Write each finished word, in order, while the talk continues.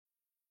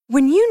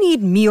When you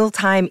need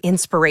mealtime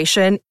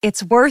inspiration,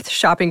 it's worth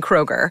shopping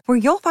Kroger, where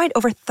you'll find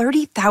over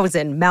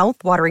 30,000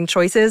 mouth-watering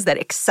choices that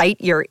excite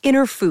your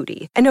inner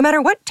foodie. And no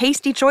matter what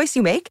tasty choice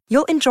you make,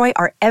 you'll enjoy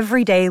our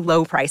everyday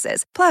low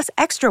prices, plus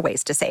extra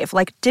ways to save,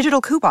 like digital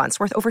coupons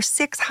worth over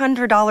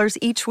 $600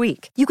 each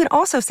week. You can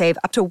also save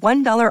up to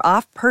 $1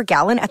 off per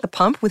gallon at the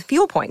pump with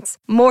fuel points.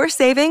 More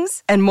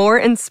savings and more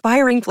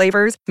inspiring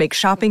flavors make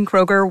shopping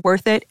Kroger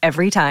worth it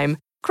every time.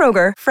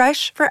 Kroger,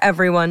 fresh for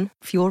everyone.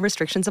 Fuel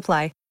restrictions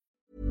apply.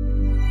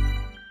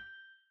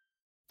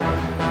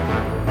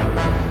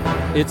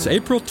 It's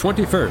April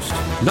 21st,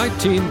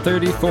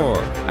 1934,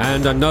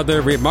 and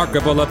another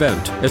remarkable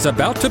event is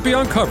about to be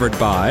uncovered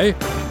by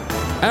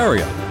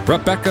Ariel,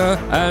 Rebecca,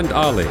 and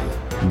Ali,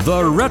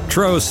 the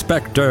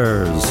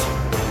Retrospectors.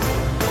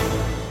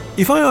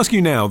 If I ask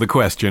you now the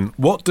question,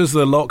 what does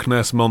the Loch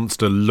Ness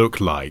Monster look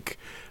like?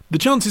 The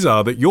chances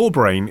are that your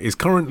brain is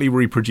currently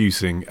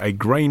reproducing a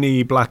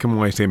grainy black and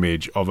white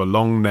image of a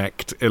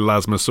long-necked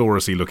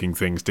elasmosaurus-y-looking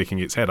thing sticking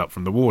its head up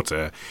from the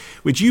water,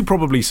 which you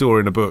probably saw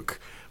in a book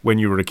when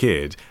you were a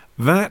kid.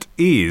 That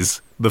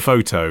is the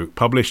photo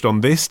published on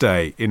this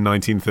day in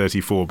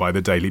 1934 by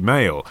the Daily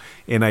Mail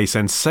in a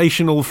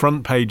sensational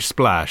front-page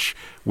splash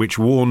which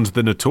warned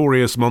the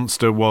notorious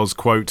monster was,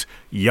 quote,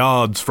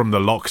 yards from the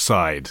Loch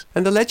side.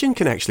 And the legend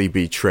can actually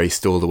be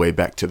traced all the way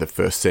back to the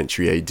 1st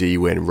century AD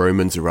when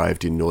Romans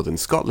arrived in northern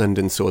Scotland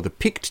and saw the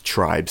Pict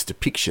tribes'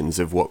 depictions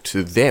of what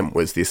to them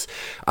was this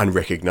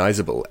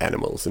unrecognisable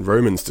animals. And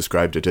Romans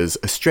described it as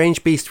a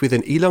strange beast with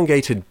an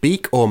elongated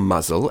beak or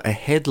muzzle, a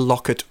head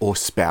locket or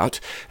spout,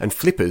 and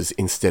flippers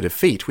instead of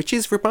feet, which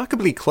is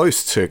remarkably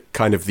close to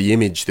kind of the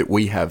image that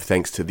we have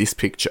thanks to this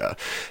picture.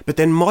 But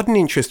then modern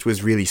interest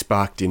was really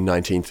sparked in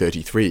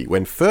 1933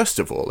 when, first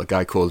of all, a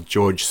guy called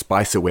George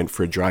Spicer went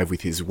for a drive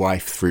with his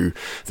wife through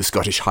the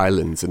Scottish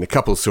Highlands, and the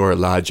couple saw a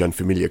large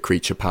unfamiliar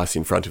creature pass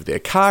in front of their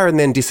car and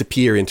then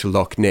disappear into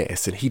Loch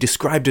Ness, and he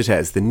described it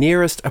as the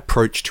nearest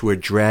approach to a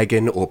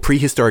dragon or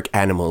prehistoric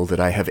animal that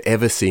I have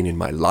ever seen in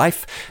my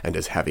life, and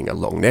as having a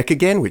long neck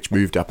again, which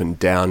moved up and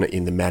down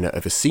in the manner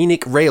of a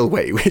scenic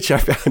railway, which I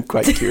found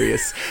quite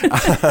curious.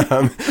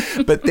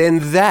 But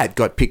then that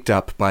got picked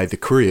up by the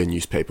Courier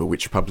newspaper,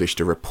 which published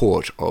a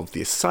report of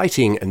this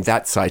sighting, and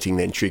that sighting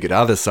then triggered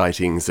other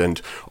sightings,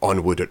 and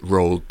onward it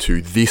rolled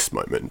to this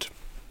moment.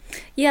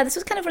 Yeah, this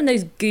was kind of one of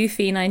those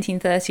goofy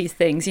 1930s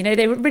things. You know,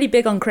 they were really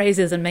big on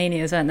crazes and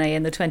manias, weren't they,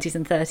 in the 20s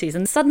and 30s?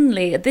 And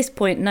suddenly, at this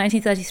point,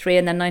 1933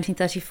 and then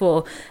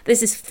 1934, there's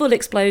this full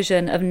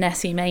explosion of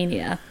Nessie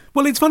mania.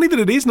 Well, it's funny that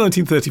it is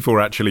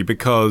 1934, actually,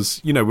 because,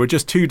 you know, we're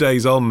just 2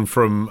 days on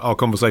from our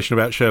conversation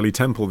about Shirley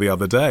Temple the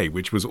other day,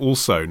 which was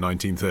also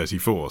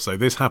 1934. So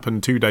this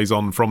happened 2 days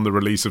on from the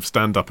release of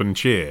Stand Up and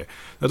Cheer.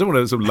 I don't want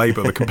to sort of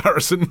labour the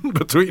comparison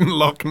between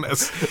Loch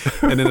Ness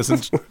and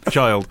Innocent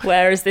Child.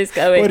 Where is this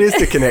going? What is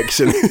the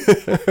connection?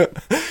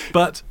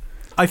 But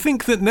I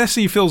think that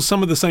Nessie fills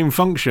some of the same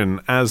function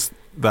as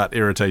that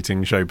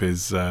irritating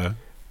showbiz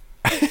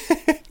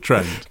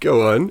trend.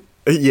 Go on.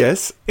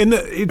 Yes.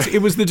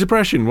 It was the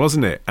Depression,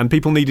 wasn't it? And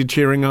people needed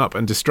cheering up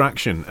and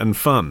distraction and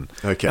fun.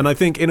 Okay. And I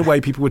think, in a way,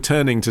 people were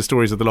turning to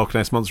stories of the Loch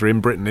Ness Monster in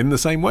Britain in the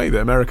same way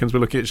that Americans were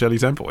looking at Shirley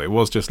Temple. It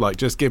was just like,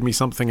 just give me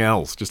something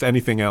else, just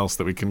anything else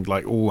that we can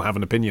like all have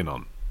an opinion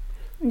on.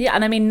 Yeah,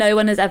 and I mean, no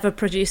one has ever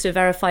produced a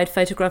verified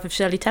photograph of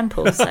Shirley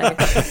Temple, so...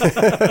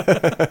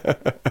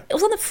 It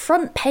was on the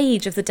front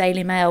page of the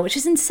Daily Mail, which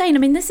is insane. I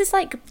mean, this is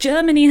like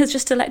Germany has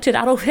just elected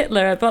Adolf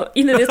Hitler, but,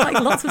 you know, there's like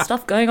lots of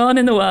stuff going on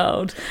in the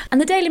world. And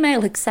the Daily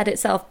Mail had set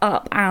itself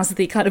up as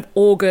the kind of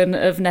organ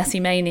of Nessie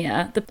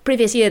mania. The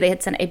previous year, they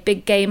had sent a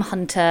big game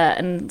hunter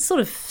and sort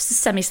of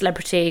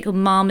semi-celebrity called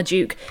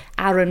Marmaduke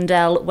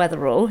Arundel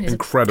Wetherell.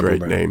 Incredible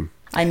Great name.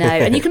 I know,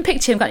 and you can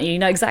picture him, can't you? You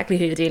know exactly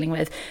who you're dealing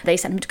with. They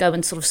sent him to go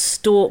and sort of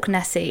stalk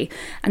Nessie.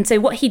 And so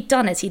what he'd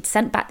done is he'd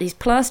sent back these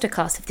plaster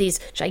casts of these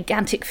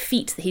gigantic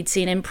feet that he'd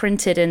seen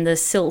imprinted in the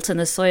silt and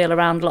the soil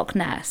around Loch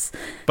Ness.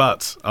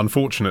 But,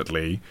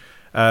 unfortunately,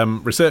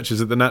 researchers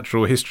at the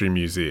Natural History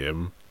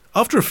Museum,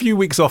 after a few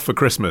weeks off for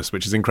Christmas,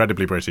 which is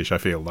incredibly British, I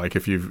feel like,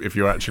 if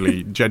you're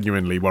actually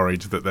genuinely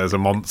worried that there's a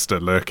monster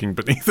lurking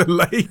beneath a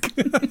lake.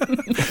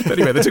 But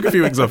anyway, they took a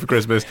few weeks off for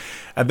Christmas,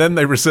 and then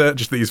they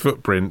researched these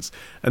footprints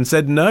and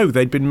said no,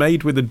 they'd been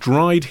made with a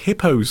dried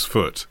hippo's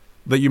foot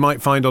that you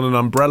might find on an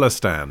umbrella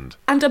stand.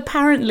 And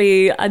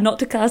apparently, not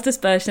to cast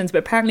aspersions, but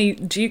apparently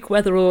Duke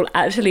Wetherell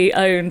actually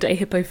owned a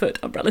hippo foot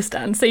umbrella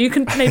stand. So you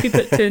can maybe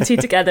put two and two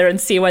together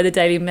and see why the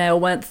Daily Mail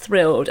weren't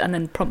thrilled and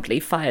then promptly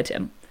fired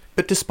him.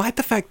 But despite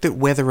the fact that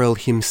Wetherell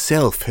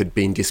himself had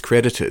been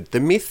discredited, the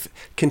myth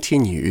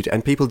continued,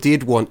 and people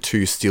did want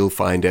to still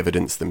find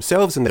evidence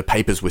themselves, and the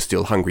papers were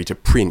still hungry to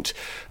print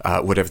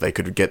whatever they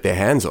could get their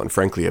hands on,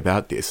 frankly,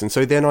 about this. And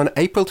so then on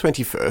April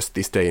 21st,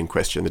 this day in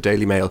question, the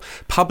Daily Mail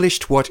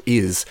published what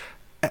is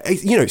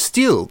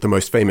still the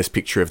most famous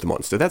picture of the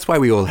monster. That's why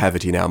we all have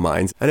it in our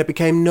minds. And it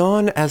became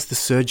known as the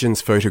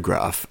surgeon's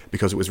photograph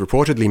because it was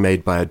reportedly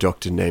made by a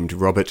doctor named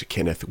Robert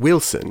Kenneth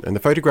Wilson. And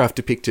the photograph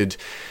depicted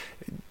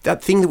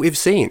that thing that we've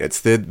seen.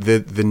 It's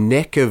the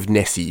neck of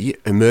Nessie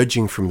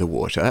emerging from the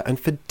water, and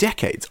for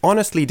decades,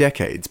 honestly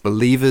decades,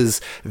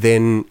 believers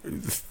then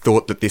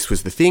thought that this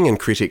was the thing, and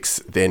critics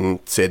then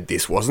said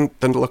this wasn't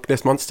the Loch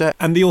Ness Monster.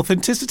 And the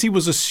authenticity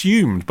was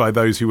assumed by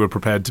those who were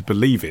prepared to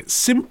believe it,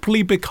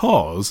 simply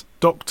because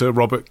Dr.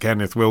 Robert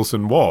Kenneth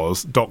Wilson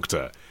was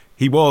doctor.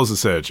 He was a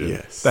surgeon.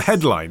 Yes. The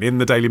headline in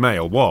the Daily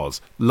Mail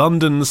was,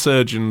 "London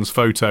Surgeon's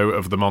Photo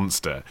of the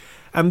Monster."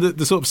 And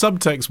the sort of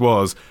subtext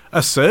was,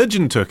 a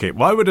surgeon took it.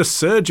 Why would a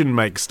surgeon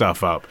make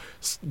stuff up?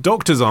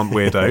 Doctors aren't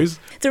weirdos.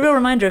 It's a real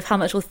reminder of how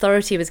much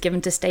authority was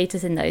given to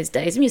status in those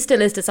days. I mean, it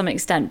still is to some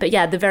extent. But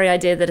yeah, the very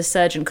idea that a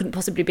surgeon couldn't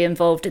possibly be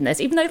involved in this,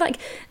 even though, like,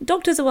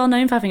 doctors are well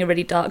known for having a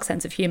really dark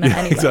sense of humour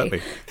anyway.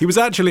 Exactly. He was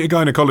actually a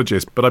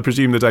gynaecologist, but I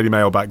presume the Daily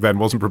Mail back then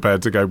wasn't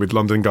prepared to go with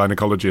London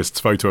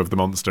gynaecologist's photo of the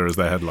monster as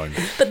their headline.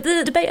 But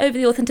the debate over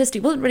the authenticity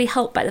wasn't really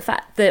helped by the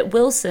fact that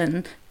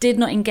Wilson did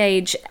not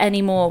engage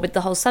anymore with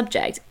the whole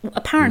subject.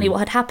 Apparently what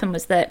had happened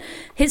was that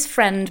his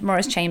friend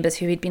Maurice Chambers,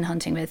 who he'd been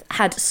hunting with,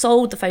 had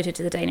sold the photo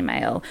to the Daily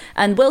Mail,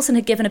 and Wilson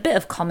had given a bit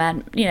of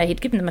comment. You know,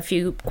 he'd given them a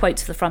few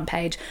quotes for the front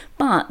page,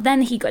 but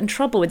then he got in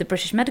trouble with the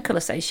British Medical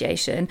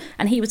Association,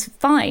 and he was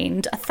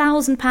fined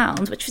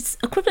 £1,000, which is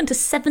equivalent to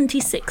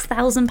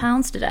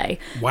 £76,000 today.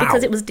 Wow.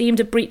 Because it was deemed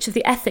a breach of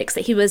the ethics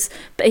that he was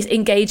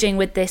engaging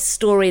with this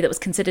story that was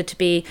considered to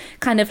be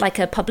kind of like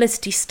a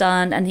publicity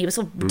stunt, and he was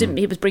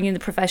he was bringing the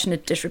profession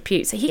into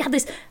disrepute. So he had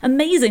this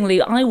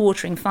amazingly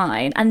eye-watering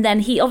fine, and then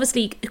he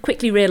obviously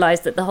quickly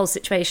realised that the whole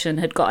situation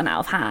had gotten out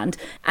of hand,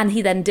 and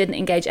he then didn't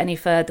engage any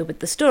further with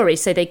the story,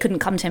 so they couldn't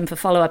come to him for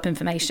follow-up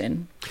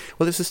information.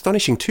 Well, it's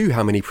astonishing too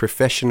how many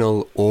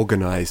professional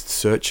organised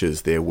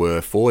searches there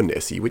were for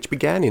Nessie, which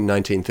began in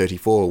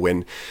 1934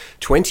 when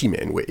 20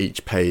 men were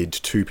each paid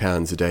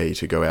 £2 a day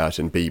to go out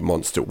and be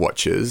monster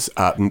watchers,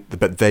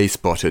 but they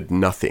spotted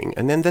nothing.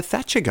 And then the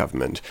Thatcher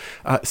government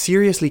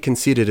seriously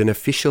considered an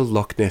official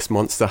Loch Ness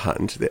monster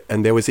hunt,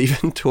 and there was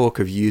even talk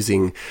of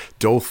using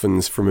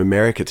dolphins from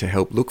America to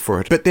help look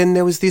for it. But then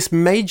there was this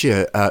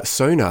major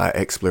sonar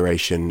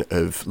exploration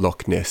of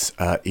Loch Ness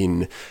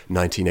in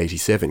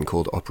 1987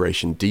 called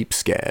Operation Deep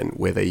Scan,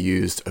 where they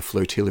used a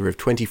flotilla of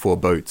 24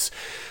 boats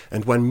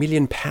and £1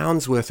 million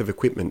worth of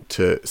equipment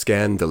to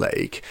scan the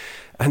lake.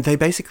 And they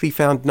basically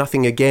found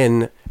nothing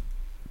again,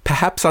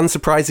 perhaps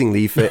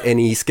unsurprisingly for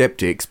any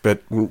skeptics,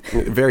 but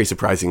very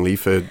surprisingly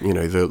for,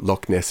 the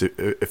Loch Ness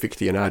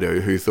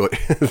aficionado who thought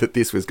that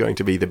this was going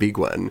to be the big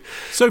one.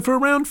 So for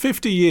around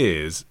 50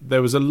 years,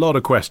 there was a lot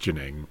of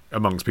questioning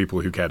amongst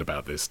people who cared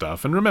about this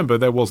stuff. And remember,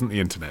 there wasn't the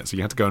internet, so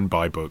you had to go and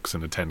buy books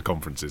and attend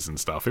conferences and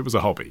stuff. It was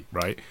a hobby,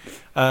 right?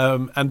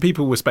 And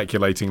people were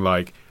speculating,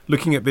 like,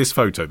 looking at this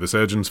photo, the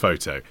surgeon's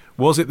photo,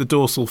 was it the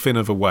dorsal fin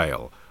of a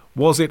whale?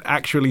 Was it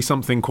actually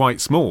something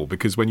quite small?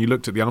 Because when you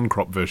looked at the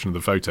uncropped version of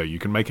the photo, you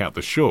can make out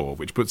the shore,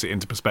 which puts it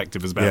into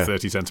perspective as about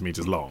 30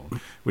 centimetres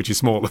long, which is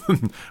smaller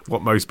than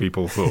what most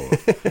people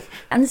thought.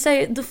 And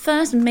so the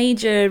first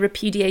major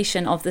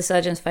repudiation of the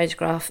surgeon's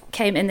photograph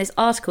came in this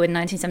article in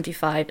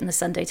 1975 in the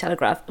Sunday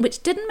Telegraph,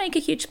 which didn't make a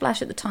huge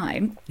splash at the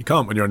time. You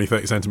can't when you're only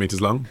 30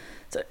 centimetres long.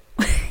 So,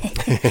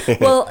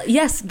 well,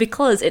 yes,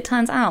 because it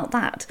turns out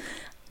that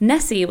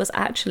Nessie was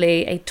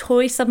actually a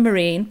toy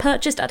submarine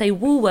purchased at a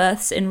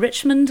Woolworths in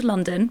Richmond,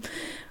 London.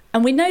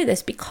 And we know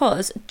this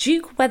because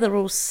Duke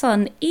Wetherell's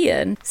son,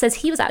 Ian, says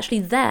he was actually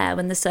there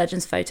when the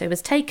surgeon's photo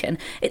was taken.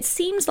 It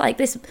seems like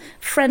this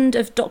friend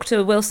of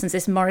Dr. Wilson's,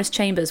 this Maurice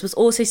Chambers, was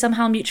also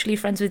somehow mutually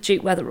friends with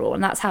Duke Wetherell,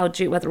 and that's how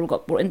Duke Wetherell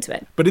got brought into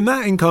it. But in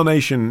that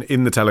incarnation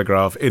in the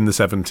Telegraph in the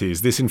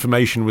 70s, this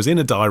information was in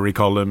a diary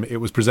column. It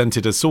was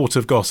presented as sort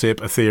of gossip,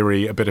 a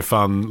theory, a bit of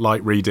fun,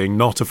 light reading,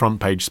 not a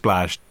front-page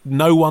splash.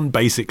 No one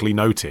basically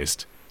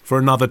noticed for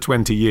another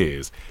 20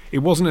 years. It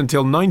wasn't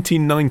until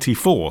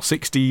 1994,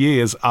 60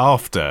 years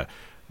after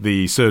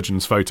the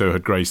surgeon's photo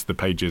had graced the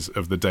pages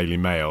of the Daily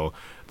Mail,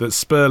 that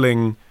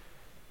Sperling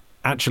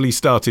actually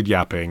started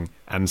yapping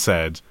and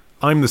said,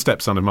 I'm the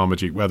stepson of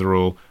Marmaduke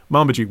Wetherell.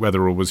 Marmaduke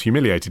Wetherell was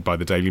humiliated by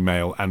the Daily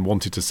Mail and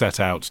wanted to set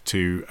out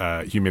to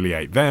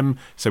humiliate them,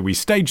 so we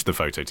staged the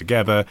photo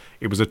together.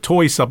 It was a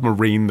toy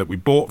submarine that we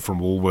bought from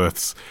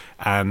Woolworths,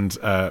 and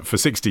for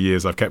 60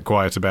 years I've kept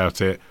quiet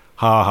about it.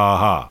 Ha, ha,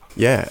 ha.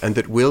 Yeah, and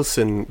that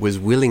Wilson was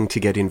willing to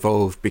get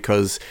involved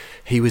because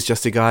he was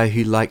just a guy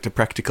who liked a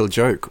practical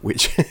joke,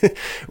 which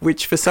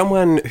for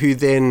someone who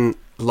then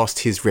lost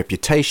his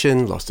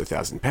reputation, lost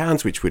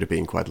 £1,000, which would have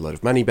been quite a lot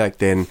of money back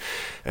then,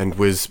 and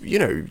was,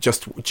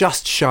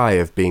 just shy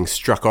of being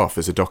struck off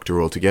as a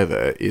doctor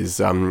altogether, is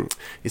not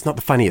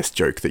the funniest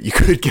joke that you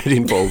could get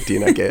involved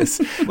in, I guess.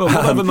 Well,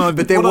 what other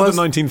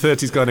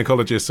 1930s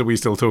gynecologists are we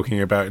still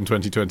talking about in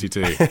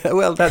 2022?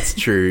 Well, that's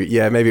true.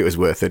 Yeah, maybe it was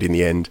worth it in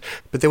the end.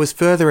 But there was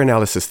further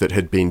analysis that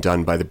had been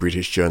done by the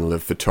British Journal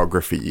of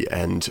Photography,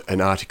 and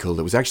an article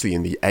that was actually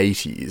in the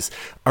 80s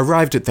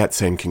arrived at that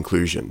same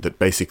conclusion, that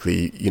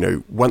basically,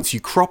 once you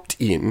cropped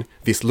in,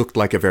 this looked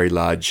like a very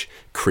large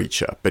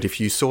creature. But if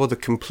you saw the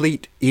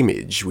complete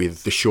image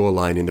with the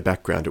shoreline in the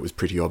background, it was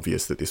pretty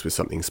obvious that this was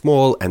something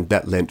small, and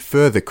that lent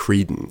further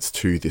credence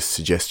to this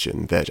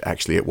suggestion that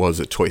actually it was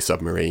a toy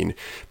submarine,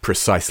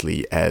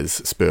 precisely as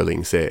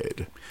Sperling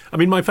said. I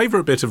mean, my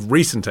favourite bit of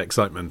recent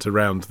excitement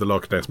around the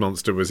Loch Ness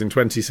Monster was in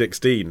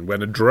 2016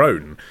 when a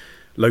drone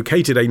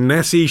located a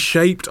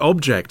Nessie-shaped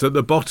object at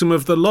the bottom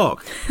of the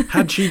loch.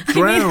 Had she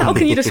drowned? I mean, how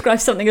can you describe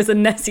something as a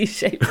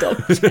Nessie-shaped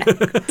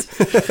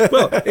object?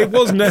 Well, it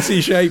was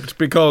Nessie-shaped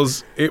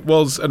because it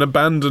was an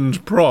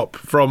abandoned prop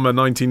from a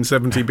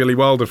 1970 Billy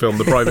Wilder film,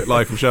 The Private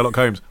Life of Sherlock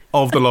Holmes,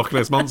 of the Loch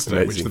Ness Monster,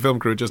 Amazing. which the film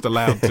crew just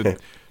allowed to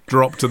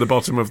drop to the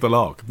bottom of the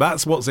loch.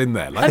 That's what's in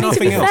there, like I mean,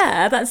 nothing to be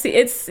else. fair,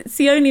 it's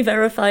the only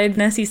verified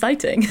Nessie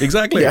sighting.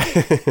 Exactly.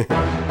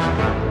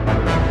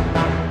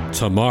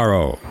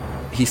 Tomorrow.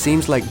 He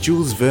seems like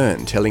Jules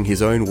Verne telling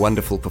his own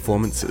wonderful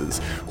performances,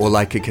 or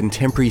like a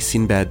contemporary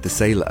Sinbad the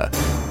Sailor.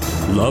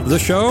 Love the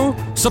show?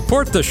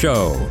 Support the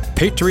show.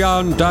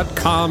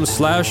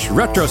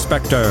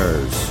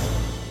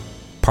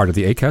 Patreon.com/retrospectors. Part of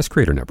the Acast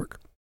Creator Network.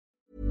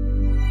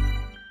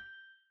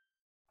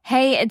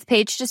 Hey, it's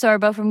Paige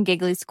DeSorbo from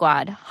Giggly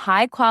Squad.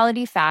 High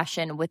quality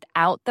fashion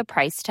without the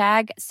price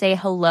tag. Say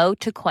hello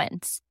to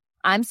Quince.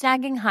 I'm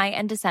snagging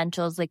high-end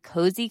essentials like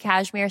cozy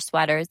cashmere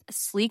sweaters,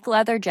 sleek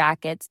leather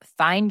jackets,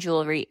 fine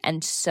jewelry,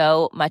 and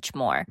so much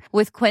more.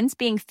 With Quince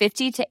being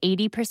 50 to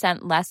 80%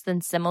 less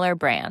than similar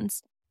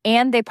brands.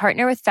 And they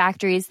partner with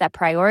factories that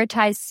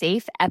prioritize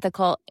safe,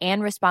 ethical,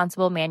 and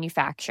responsible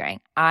manufacturing.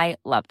 I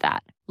love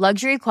that.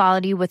 Luxury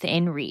quality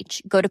within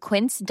reach. Go to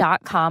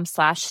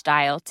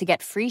quince.com/style to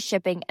get free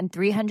shipping and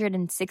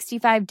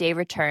 365-day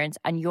returns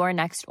on your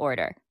next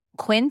order.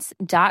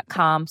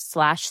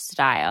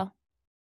 Quince.com/style.